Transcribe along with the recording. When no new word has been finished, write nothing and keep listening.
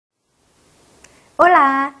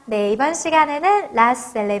네, 이번 시간에는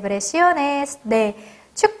Las celebraciones, 네,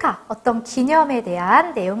 축하, 어떤 기념에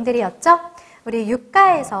대한 내용들이었죠. 우리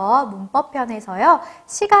육가에서 문법편에서요,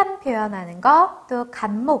 시간 표현하는 것, 또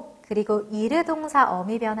간목, 그리고 이르동사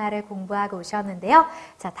어미 변화를 공부하고 오셨는데요.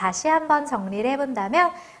 자, 다시 한번 정리를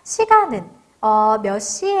해본다면, 시간은 몇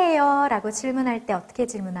시예요? 라고 질문할 때 어떻게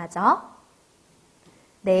질문하죠?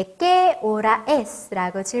 네, ¿qué hora es?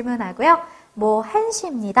 라고 질문하고요. 뭐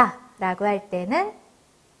 1시입니다. 라고 할 때는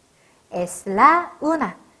es la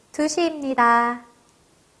una, 2시입니다.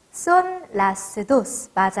 son las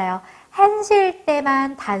dos, 맞아요. 1시일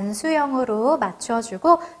때만 단수형으로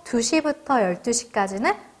맞춰주고 2시부터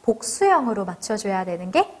 12시까지는 복수형으로 맞춰줘야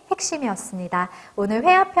되는 게 핵심이었습니다. 오늘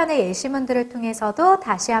회화편의 예시문들을 통해서도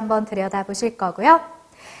다시 한번 들여다보실 거고요.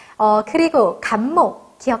 그리고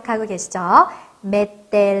간목 기억하고 계시죠?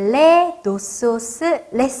 메텔레 노소스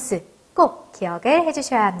레스 꼭 기억을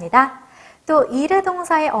해주셔야 합니다. 또 이르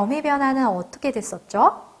동사의 어미 변화는 어떻게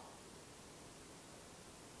됐었죠?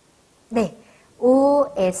 네,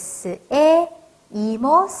 os에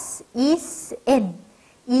imos, is, en,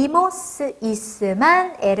 imos,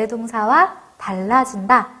 is만 에르 동사와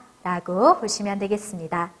달라진다 라고 보시면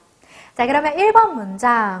되겠습니다. 자, 그러면 1번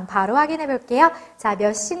문장 바로 확인해 볼게요. 자,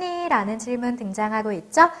 몇 시니? 라는 질문 등장하고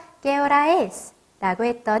있죠. ¿Qué hora es? 라고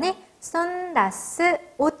했더니 son las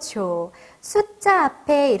ocho. 숫자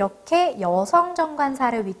앞에 이렇게 여성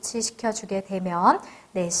정관사를 위치시켜 주게 되면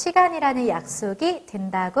네, 시간이라는 약속이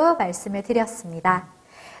된다고 말씀을 드렸습니다.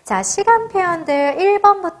 자, 시간 표현들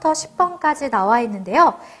 1번부터 10번까지 나와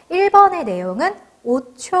있는데요. 1번의 내용은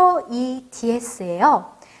 5초 y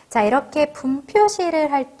diez예요. 자, 이렇게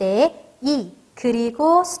분표시를 할 때 이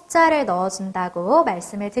그리고 숫자를 넣어준다고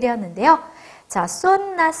말씀을 드렸는데요. 자,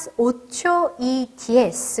 son las ocho y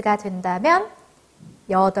diez가 된다면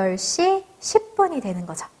 8시 10분이 되는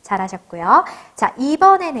거죠. 잘하셨고요. 자,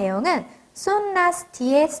 2번의 내용은 son las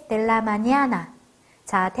 10 de la mañana.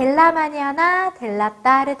 자, de la mañana, de la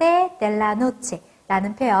tarde, de la noche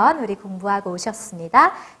라는 표현 우리 공부하고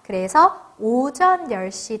오셨습니다. 그래서 오전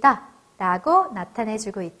 10시다 라고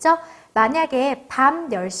나타내주고 있죠. 만약에 밤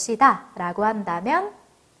 10시다 라고 한다면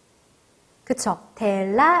그쵸, de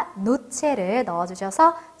la noche를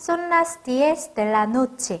넣어주셔서 son las 10 de la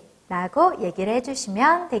noche 라고 얘기를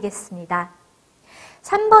해주시면 되겠습니다.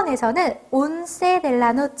 3번에서는 once de la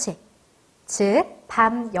noche, 즉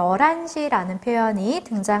밤 11시라는 표현이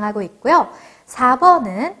등장하고 있고요.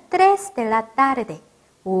 4번은 tres de la tarde,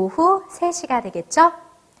 오후 3시가 되겠죠.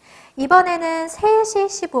 이번에는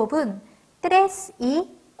 3시 15분, tres y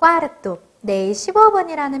cuarto, 네,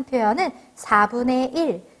 15분이라는 표현은 4분의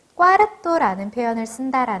 1, cuarto라는 표현을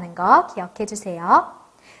쓴다라는 거 기억해 주세요.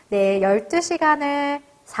 네, 12시간을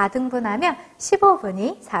 4등분하면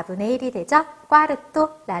 15분이 4분의 1이 되죠.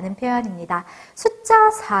 cuarto라는 표현입니다. 숫자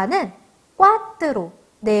 4는 cuatro,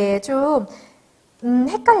 네, 좀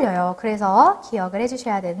헷갈려요. 그래서 기억을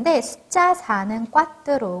해주셔야 되는데 숫자 4는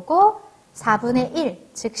cuatro고 4분의 1,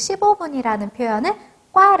 즉 15분이라는 표현은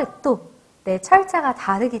cuarto, 네, 철자가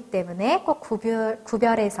다르기 때문에 꼭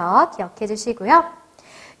구별해서 기억해 주시고요.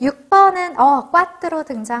 6번은 cuatro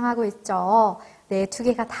등장하고 있죠. 네, 두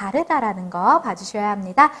개가 다르다라는 거 봐주셔야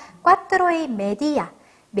합니다. cuatro의 media,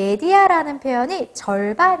 media라는 표현이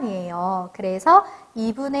절반이에요. 그래서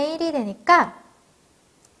 2분의 1이 되니까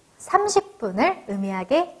 30분을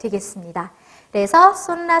의미하게 되겠습니다. 그래서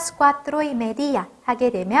son las cuatro y media 하게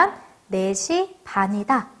되면 4시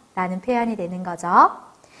반이다 라는 표현이 되는 거죠.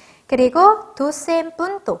 그리고 doce en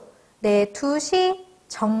punto, 네, 2시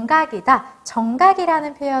정각이다.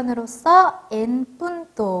 정각이라는 표현으로서 en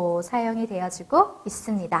punto 사용이 되어지고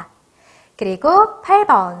있습니다. 그리고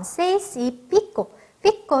 8번 seis y pico,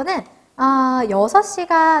 pico는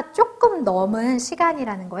 6시가 조금 넘은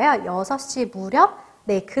시간이라는 거예요. 6시 무렵,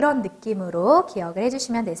 네, 그런 느낌으로 기억을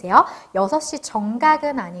해주시면 되세요. 6시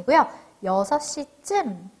정각은 아니고요.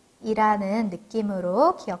 6시쯤이라는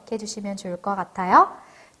느낌으로 기억해 주시면 좋을 것 같아요.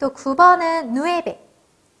 또 9번은 nueve,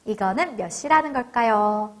 이거는 몇 시라는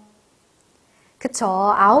걸까요?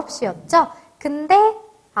 그쵸, 9시였죠? 근데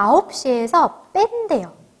 9시에서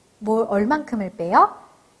뺀대요. 얼만큼을 빼요?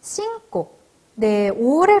 cinco, 네,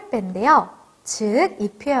 5를 뺀대요. 즉, 이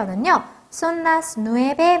표현은요, son las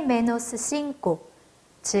nueve menos cinco,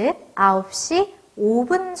 즉 9시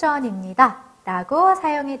 5분 전입니다 라고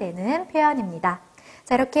사용이 되는 표현입니다.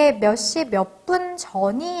 자, 이렇게 몇 시 몇 분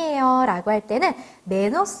전이에요 라고 할 때는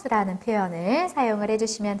menos라는 표현을 사용을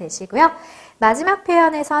해주시면 되시고요. 마지막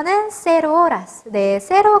표현에서는 cero horas, 네,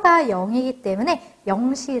 cero가 0이기 때문에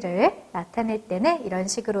 0시를 나타낼 때는 이런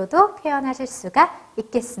식으로도 표현하실 수가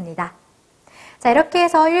있겠습니다. 자, 이렇게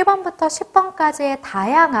해서 1번부터 10번까지의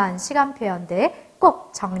다양한 시간 표현들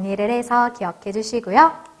꼭 정리를 해서 기억해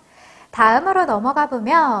주시고요. 다음으로 넘어가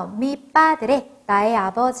보면 mi padre, 나의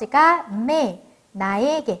아버지가 me,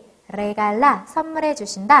 나에게 regala, 선물해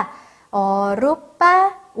주신다.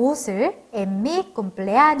 ropa, 옷을 en mi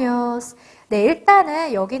cumpleaños. 네,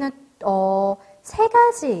 일단은 여기는 세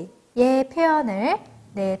가지의 표현을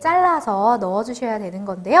잘라서 넣어주셔야 되는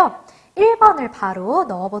건데요. 1번을 바로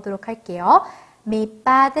넣어보도록 할게요. Mi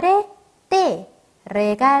padre te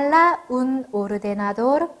regala un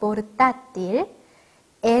ordenador portátil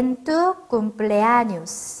en tu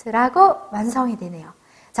cumpleaños 라고 완성이 되네요.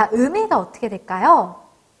 자, 의미가 어떻게 될까요?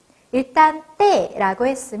 일단 때라고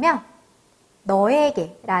했으면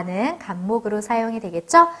너에게 라는 간목으로 사용이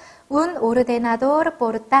되겠죠? un ordenador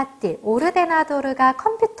portátil. 오르데나도르가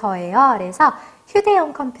컴퓨터예요. 그래서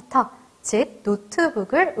휴대용 컴퓨터, 즉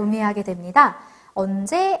노트북을 의미하게 됩니다.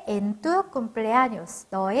 언제 en tu cumpleaños,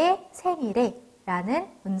 너의 생일에 라는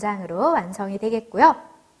문장으로 완성이 되겠고요.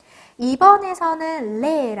 2번에서는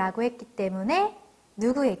le라고 했기 때문에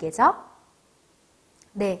누구에게죠?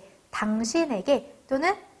 네, 당신에게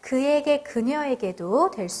또는 그에게, 그녀에게도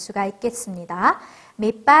될 수가 있겠습니다.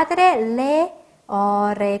 Mi padre le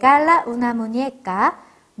regala una muñeca.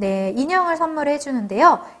 네, 인형을 선물해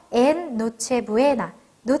주는데요. En nochebuena.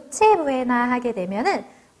 nochebuena 하게 되면은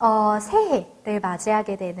새해를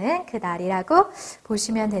맞이하게 되는 그 날이라고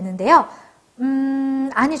보시면 되는데요.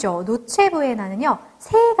 아니죠. 노체부에나는요,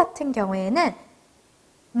 새해 같은 경우에는,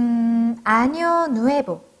 아뇨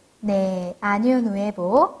누에보. 네, 아뇨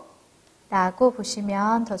누에보 라고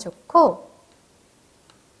보시면 더 좋고,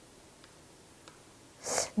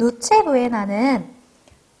 노체부에나는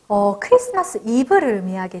크리스마스 이브를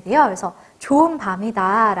의미하게 돼요. 그래서 좋은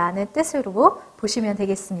밤이다 라는 뜻으로 보시면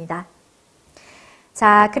되겠습니다.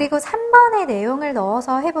 자, 그리고 3번의 내용을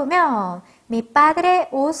넣어서 해보면 Mi padre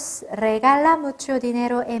os regala mucho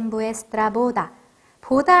dinero en vuestra boda.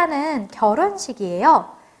 보다는 결혼식이에요.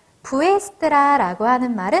 부에스트라라고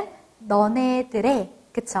하는 말은 너네들의,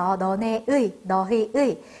 그쵸? 너네의,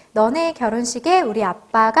 너희의, 너네 결혼식에 우리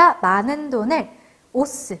아빠가 많은 돈을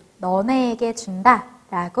오스, 너네에게 준다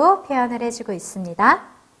라고 표현을 해주고 있습니다.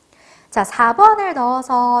 자, 4번을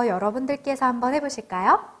넣어서 여러분들께서 한번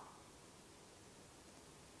해보실까요?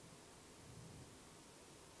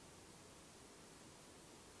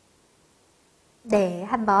 네,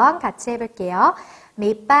 한번 같이 해볼게요.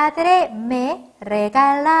 Mi padre me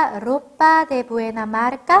regala ropa de buena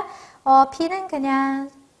marca. B는 그냥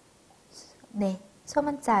네,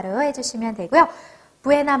 소문자로 해주시면 되고요.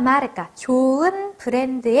 buena marca, 좋은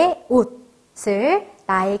브랜드의 옷을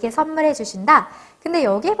나에게 선물해 주신다. 근데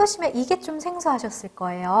여기 보시면 이게 좀 생소하셨을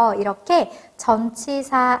거예요. 이렇게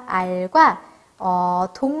전치사 알과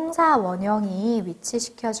동사 원형이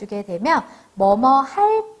위치시켜주게 되면 뭐뭐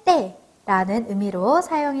할 때 라는 의미로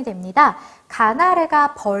사용이 됩니다.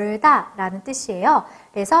 가나르가 벌다 라는 뜻이에요.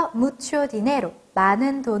 그래서 mucho dinero,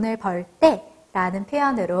 많은 돈을 벌 때 라는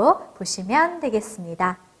표현으로 보시면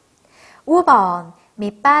되겠습니다. 5번,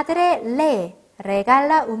 mi padre le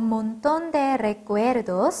regala un montón de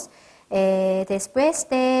recuerdos después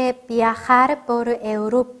de viajar por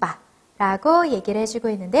Europa 라고 얘기를 해주고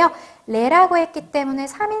있는데요. 레라고 했기 때문에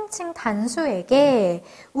 3인칭 단수에게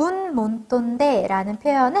un montón de 라는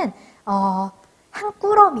표현은 한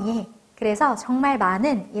꾸러미에, 그래서 정말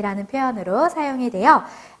많은 이라는 표현으로 사용이 돼요.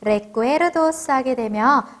 recuerdos 하게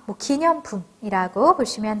되면 기념품이라고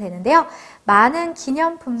보시면 되는데요. 많은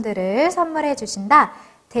기념품들을 선물해 주신다.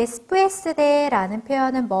 después de 라는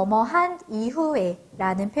표현은 뭐뭐 한 이후에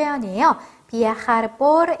라는 표현이에요. viajar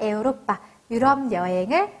por Europa, 유럽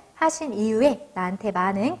여행을 하신 이후에 나한테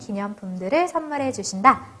많은 기념품들을 선물해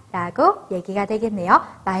주신다 라고 얘기가 되겠네요.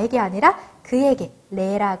 나에게 아니라 그에게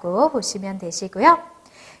레라고 보시면 되시고요.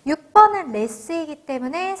 6번은 레스이기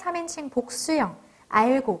때문에 3인칭 복수형,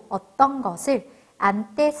 알고 어떤 것을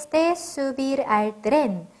antes de subir al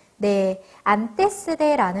tren. 네, antes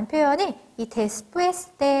de라는 표현이 이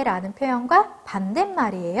después de라는 표현과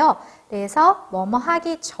반대말이에요. 그래서 뭐뭐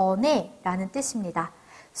하기 전에 라는 뜻입니다.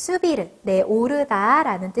 subir, 네, 오르다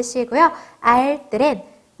라는 뜻이고요. al tren,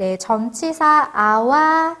 네, 전치사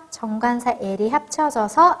아와 정관사 엘이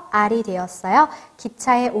합쳐져서 알이 되었어요.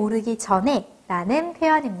 기차에 오르기 전에 라는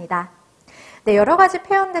표현입니다. 네, 여러 가지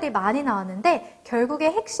표현들이 많이 나왔는데 결국에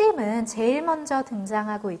핵심은 제일 먼저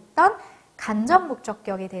등장하고 있던 간접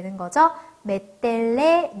목적격이 되는 거죠.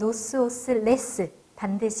 메텔레, 노스오스, 레스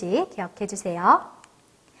반드시 기억해 주세요.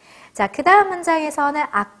 자, 그 다음 문장에서는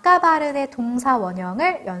아까바르의 동사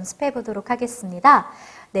원형을 연습해 보도록 하겠습니다.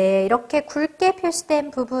 네, 이렇게 굵게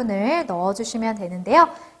표시된 부분을 넣어주시면 되는데요.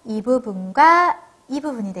 이 부분과 이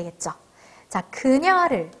부분이 되겠죠. 자,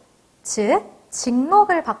 그녀를, 즉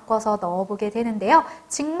직목을 바꿔서 넣어보게 되는데요.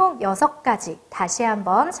 직목 6가지 다시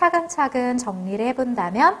한번 차근차근 정리를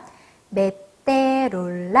해본다면 메떼,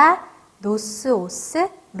 롤라, 노스, 오스,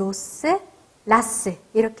 로스, 라스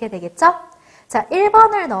이렇게 되겠죠? 자,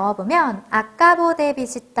 1번을 넣어보면 Acabo de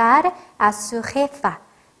visitar a su jefa.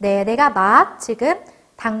 네, 내가 막 지금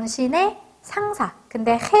당신의 상사,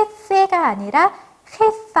 근데 jefe가 아니라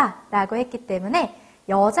jefa라고 했기 때문에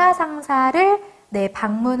여자 상사를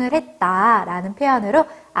방문을 했다라는 표현으로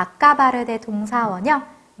아까바르데 동사원형,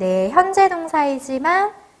 현재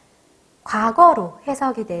동사이지만 과거로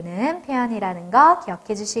해석이 되는 표현이라는 거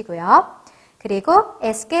기억해 주시고요. 그리고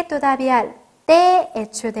es que todavía te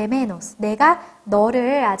echo de menos. 내가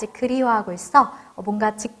너를 아직 그리워하고 있어.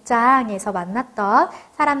 뭔가 직장에서 만났던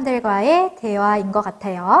사람들과의 대화인 것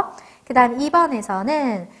같아요. 그 다음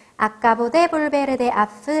 2번에서는 Acabo de volver de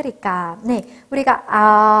África. 네,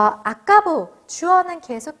 우리가 acabo 주어는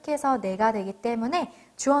계속해서 내가 되기 때문에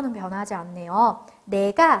주어는 변하지 않네요.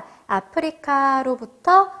 내가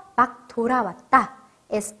아프리카로부터 막 돌아왔다.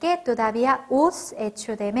 Es que todavía os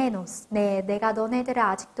echo de menos. 네, 내가 너네들을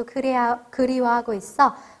아직도 그리워하고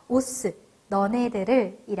있어. os,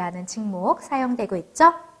 너네들을 이라는 직목 사용되고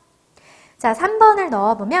있죠. 자, 3번을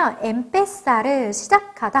넣어보면 empezar을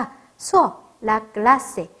시작하다. 수업, la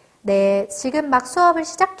clase. 네, 지금 막 수업을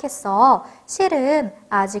시작했어. 실은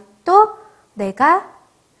아직도 내가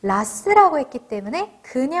라스라고 했기 때문에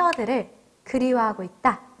그녀들을 그리워하고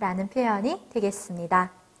있다 라는 표현이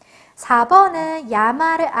되겠습니다. 4번은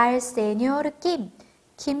야마르 알 세뇨르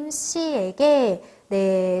김 씨에게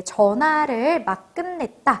전화를 막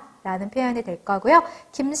끝냈다 라는 표현이 될 거고요.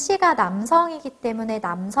 김 씨가 남성이기 때문에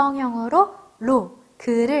남성형으로 로,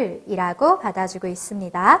 그를 이라고 받아주고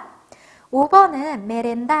있습니다. 5번은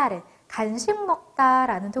메렌다르, 간식 먹다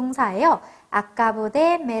라는 동사예요. Acabo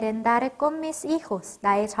de merendar con mis hijos.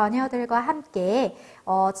 나의 자녀들과 함께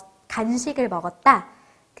간식을 먹었다.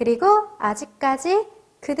 그리고 아직까지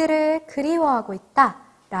그들을 그리워하고 있다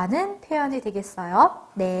라는 표현이 되겠어요.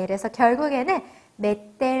 네, 그래서 결국에는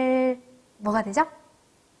메텔 뭐가 되죠?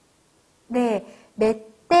 네,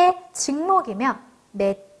 메떼 직목이면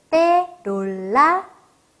메떼 롤라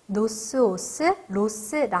노스 오스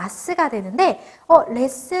로스 라스가 되는데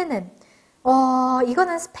레스는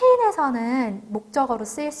이거는 스페인에서는 목적어로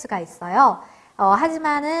쓰일 수가 있어요.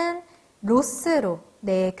 하지만은 로스로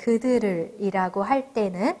그들을 이라고 할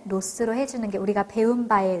때는 로스로 해주는 게 우리가 배운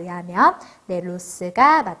바에 의하면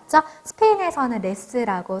로스가 맞죠? 스페인에서는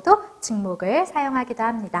레스라고도 직목을 사용하기도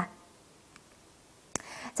합니다.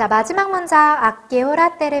 자, 마지막 문장 A qué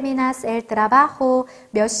hora terminas el trabajo?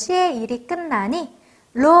 몇 시에 일이 끝나니?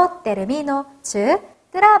 Lo termino, 즉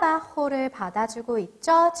trabajo를 받아주고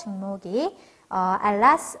있죠. 직목이 a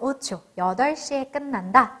las 8시에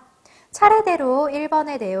끝난다. 차례대로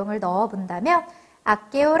 1번의 내용을 넣어본다면 A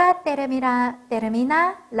qué hora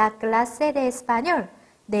termina la clase de español?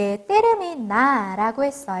 네, termina라고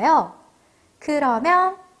했어요.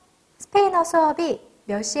 그러면 스페인어 수업이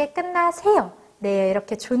몇 시에 끝나세요? 네,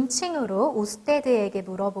 이렇게 존칭으로 우스테드에게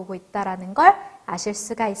물어보고 있다는 걸 아실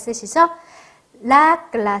수가 있으시죠? La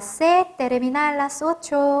clase termina a las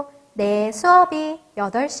 8. 네, 수업이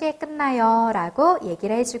 8시에 끝나요 라고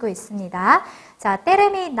얘기를 해주고 있습니다. 자,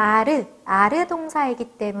 termina르, 아르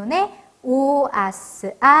동사이기 때문에 o, as,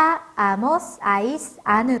 a, amos, ais,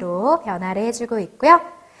 안으로 변화를 해주고 있고요.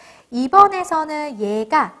 2번에서는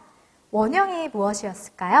얘가 원형이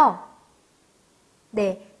무엇이었을까요?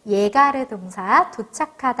 네, llegar 동사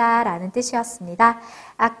도착하다 라는 뜻이었습니다.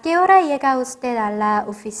 A qué hora llega usted a la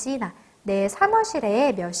oficina? 네,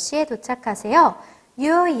 사무실에 몇 시에 도착하세요?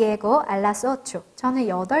 Yo llego a las 8. 저는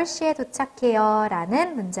 8시에 도착해요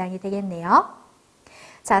라는 문장이 되겠네요.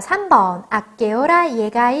 자, 3번 A qué hora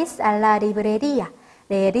llegáis a la librería?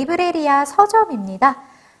 네, 리브레리아 서점입니다.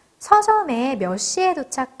 서점에 몇 시에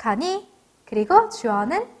도착하니? 그리고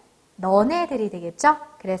주어는 너네들이 되겠죠?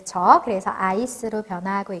 그래서 아이스로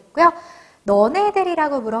변화하고 있고요.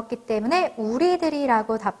 너네들이라고 물었기 때문에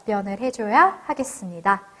우리들이라고 답변을 해줘야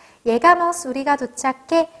하겠습니다. llegamos, 우리가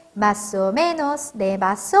도착해. más o menos, 네,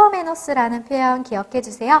 más o menos라는 표현 기억해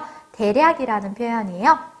주세요. 대략이라는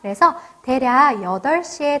표현이에요. 그래서 대략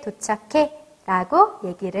 8시에 도착해 라고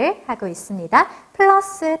얘기를 하고 있습니다.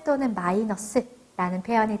 플러스 또는 마이너스라는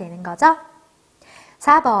표현이 되는 거죠.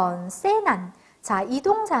 4번, 세난. 자, 이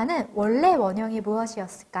동사는 원래 원형이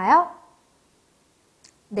무엇이었을까요?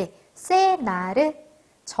 네, 세나르,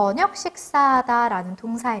 저녁 식사하다 라는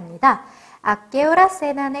동사입니다. A qué hora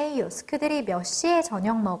cenan ellos? 그들이 몇 시에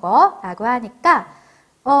저녁 먹어? 라고 하니까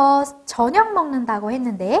저녁 먹는다고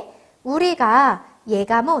했는데 우리가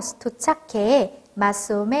llegamos, 도착해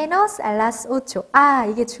más o menos a las 8. 아,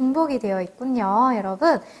 이게 중복이 되어 있군요,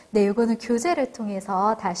 여러분. 네, 이거는 교재를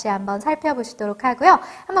통해서 다시 한번 살펴보시도록 하고요.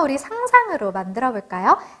 한번 우리 상상으로 만들어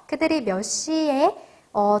볼까요? 그들이 몇 시에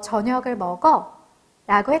저녁을 먹어?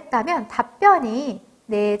 라고 했다면 답변이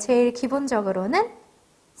네, 제일 기본적으로는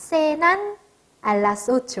cenan a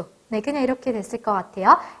las 8. 네, 그냥 이렇게 됐을 것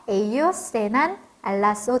같아요. Ellos cenan a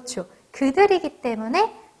las 8. 그들이기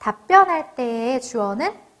때문에 답변할 때의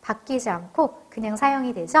주어는 바뀌지 않고 그냥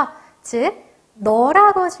사용이 되죠. 즉,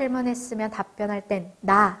 너라고 질문했으면 답변할 땐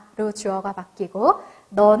나로 주어가 바뀌고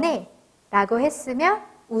너네 라고 했으면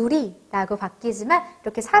우리 라고 바뀌지만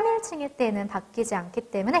이렇게 3인칭일 때는 바뀌지 않기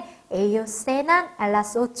때문에 ellos cenan a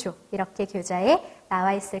las 8 이렇게 교재에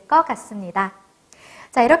나와 있을 것 같습니다.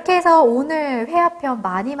 자, 이렇게 해서 오늘 회화편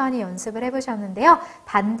많이 연습을 해보셨는데요.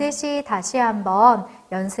 반드시 다시 한번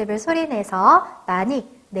연습을 소리내서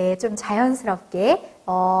많이 네, 좀 자연스럽게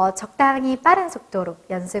적당히 빠른 속도로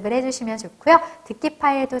연습을 해주시면 좋고요. 듣기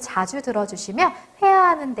파일도 자주 들어주시면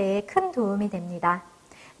회화하는 데 큰 도움이 됩니다.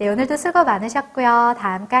 네, 오늘도 수고 많으셨고요.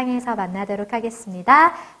 다음 강의에서 만나도록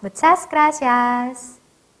하겠습니다. Muchas gracias.